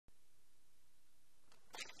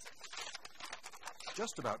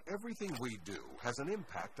Just about everything we do has an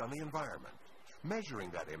impact on the environment. Measuring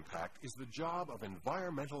that impact is the job of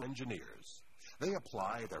environmental engineers. They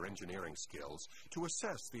apply their engineering skills to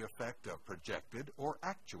assess the effect of projected or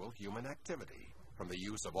actual human activity, from the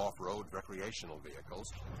use of off-road recreational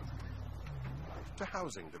vehicles to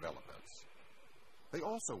housing developments. They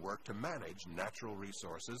also work to manage natural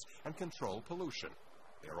resources and control pollution.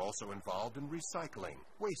 They are also involved in recycling,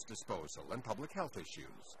 waste disposal, and public health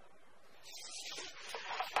issues.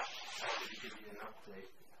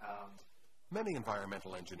 Many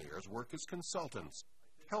environmental engineers work as consultants,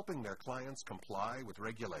 helping their clients comply with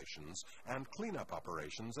regulations and cleanup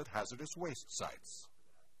operations at hazardous waste sites.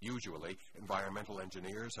 Usually, environmental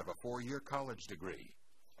engineers have a 4-year college degree.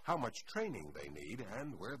 How much training they need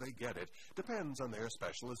and where they get it depends on their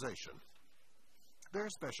specialization. Their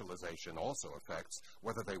specialization also affects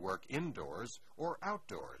whether they work indoors or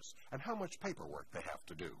outdoors and how much paperwork they have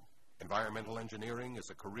to do. Environmental engineering is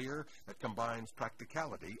a career that combines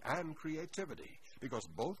practicality and creativity because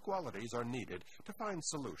both qualities are needed to find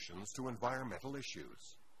solutions to environmental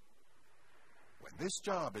issues. When this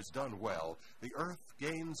job is done well, the Earth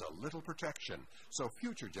gains a little protection so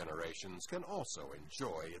future generations can also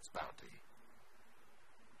enjoy its bounty.